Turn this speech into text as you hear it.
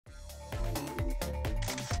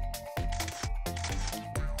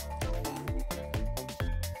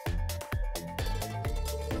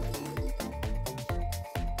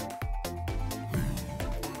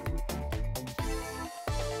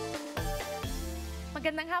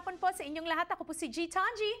Magandang hapon po sa inyong lahat. Ako po si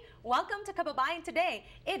Töngi. Welcome to Kababayan Today.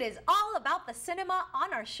 It is all about the cinema on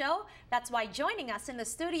our show. That's why joining us in the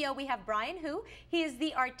studio we have Brian Hu. He is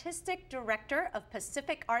the Artistic Director of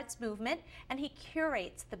Pacific Arts Movement, and he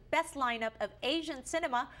curates the best lineup of Asian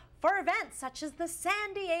cinema for events such as the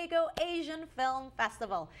San Diego Asian Film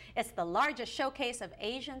Festival. It's the largest showcase of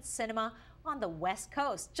Asian cinema on the West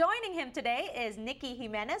Coast. Joining him today is Nikki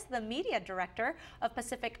Jimenez, the Media Director of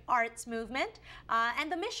Pacific Arts Movement.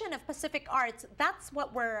 And the mission of Pacific Arts, that's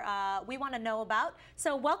what we want to know about.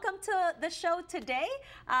 So welcome to the show today.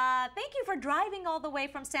 Thank you for driving all the way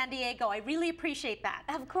from San Diego. I really appreciate that.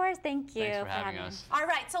 Of course, thank you Thanks for having us. All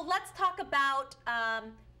right, so let's talk about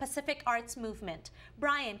Pacific Arts Movement.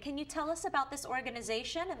 Brian, can you tell us about this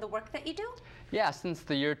organization and the work that you do? Yeah, since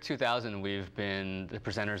the year 2000, we've been the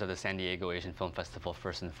presenters of the San Diego Asian Film Festival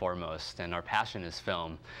first and foremost, and our passion is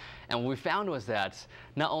film. And what we found was that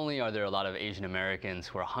not only are there a lot of Asian Americans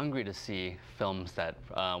who are hungry to see films that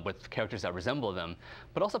with characters that resemble them,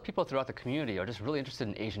 but also people throughout the community are just really interested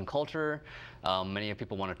in Asian culture. Many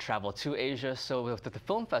people want to travel to Asia, so with the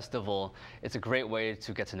film festival, it's a great way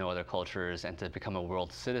to get to know other cultures and to become a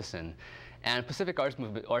world citizen. And Pacific Arts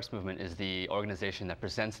Movement is the organization that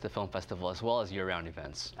presents the film festival as well as year-round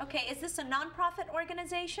events. Okay, is this a nonprofit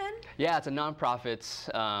organization? Yeah, it's a nonprofit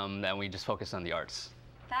and we just focus on the arts.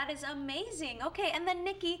 That is amazing. Okay, and then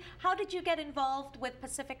Nikki, how did you get involved with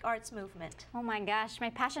Pacific Arts Movement? Oh my gosh, my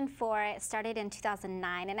passion for it started in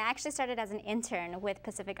 2009, and I actually started as an intern with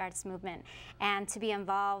Pacific Arts Movement. And to be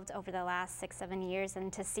involved over the last 6-7 years and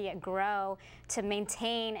to see it grow, to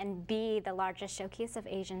maintain and be the largest showcase of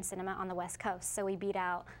Asian cinema on the West Coast. So we beat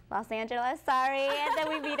out Los Angeles, sorry, and then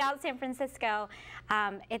we beat out San Francisco.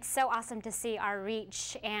 It's so awesome to see our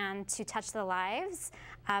reach and to touch the lives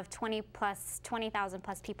of 20,000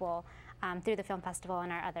 plus people through the film festival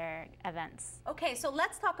and our other events. Okay, so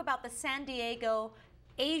let's talk about the San Diego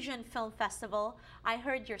Asian Film Festival. I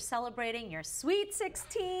heard you're celebrating your sweet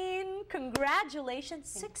 16. Congratulations,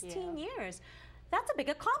 16 years. That's a big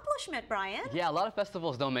accomplishment, Brian. Yeah, a lot of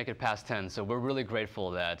festivals don't make it past 10, so we're really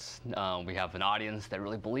grateful that we have an audience that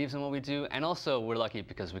really believes in what we do, and also we're lucky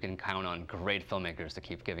because we can count on great filmmakers to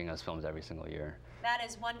keep giving us films every single year. That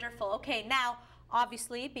is wonderful. Okay, now,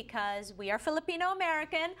 obviously, because we are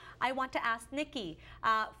Filipino-American, I want to ask Nikki,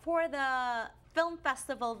 for the film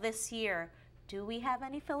festival this year, do we have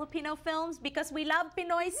any Filipino films? Because we love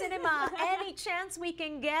Pinoy cinema. Any chance we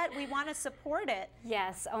can get, we want to support it.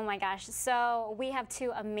 Yes, oh my gosh. So we have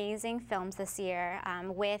 2 amazing films this year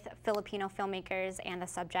with Filipino filmmakers and the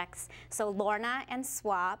subjects. So Lorna and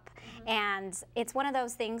Swap. And it's one of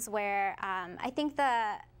those things where I think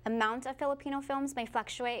the amount of Filipino films may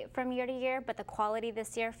fluctuate from year to year, but the quality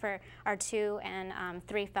this year for our 2 and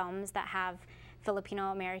 3 films that have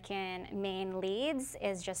Filipino-American main leads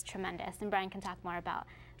is just tremendous. And Brian can talk more about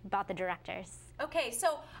the directors. Okay,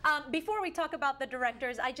 so before we talk about the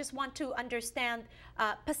directors, I just want to understand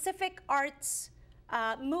Pacific Arts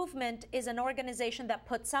Movement is an organization that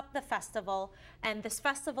puts up the festival, and this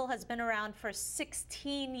festival has been around for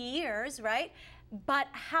 16 years, right? But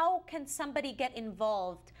how can somebody get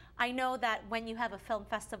involved? I know that when you have a film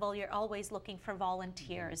festival, you're always looking for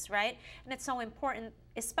volunteers, right? And it's so important,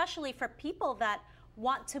 especially for people that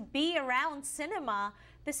want to be around cinema.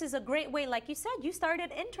 This is a great way, like you said, you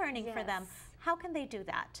started interning for them. How can they do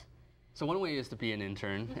that? So one way is to be an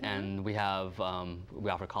intern, and we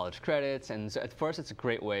offer college credits, and so at first it's a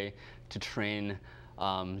great way to train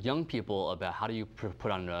young people about how do you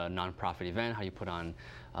put on a nonprofit event, how you put on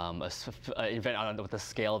an event with the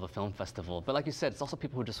scale of a film festival. But like you said, it's also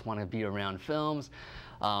people who just want to be around films.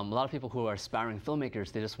 A lot of people who are aspiring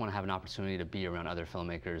filmmakers, they just want to have an opportunity to be around other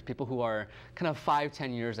filmmakers, people who are kind of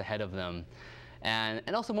 5-10 years ahead of them. And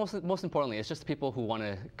also, most importantly, it's just people who want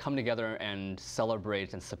to come together and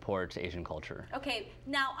celebrate and support Asian culture. Okay,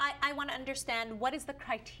 now I want to understand, what is the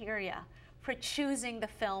criteria for choosing the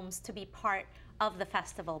films to be part of the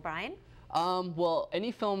festival, Brian? Well, any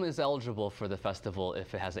film is eligible for the festival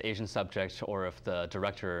if it has an Asian subject or if the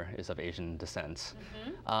director is of Asian descent.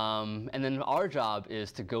 And then our job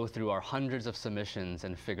is to go through our hundreds of submissions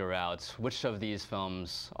and figure out which of these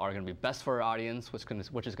films are going to be best for our audience, which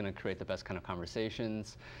is going to create the best kind of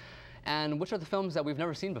conversations, and which are the films that we've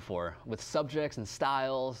never seen before, with subjects and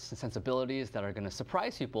styles and sensibilities that are going to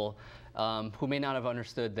surprise people who may not have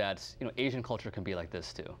understood that Asian culture can be like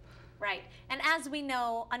this too. Right, and as we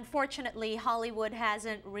know, unfortunately, Hollywood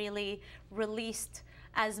hasn't really released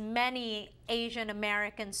as many Asian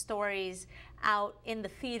American stories out in the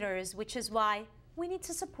theaters, which is why we need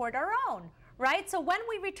to support our own, right? So when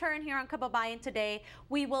we return here on Kababayan Today,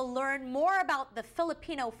 we will learn more about the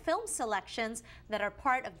Filipino film selections that are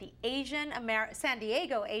part of the San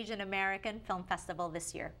Diego Asian American Film Festival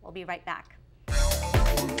this year. We'll be right back.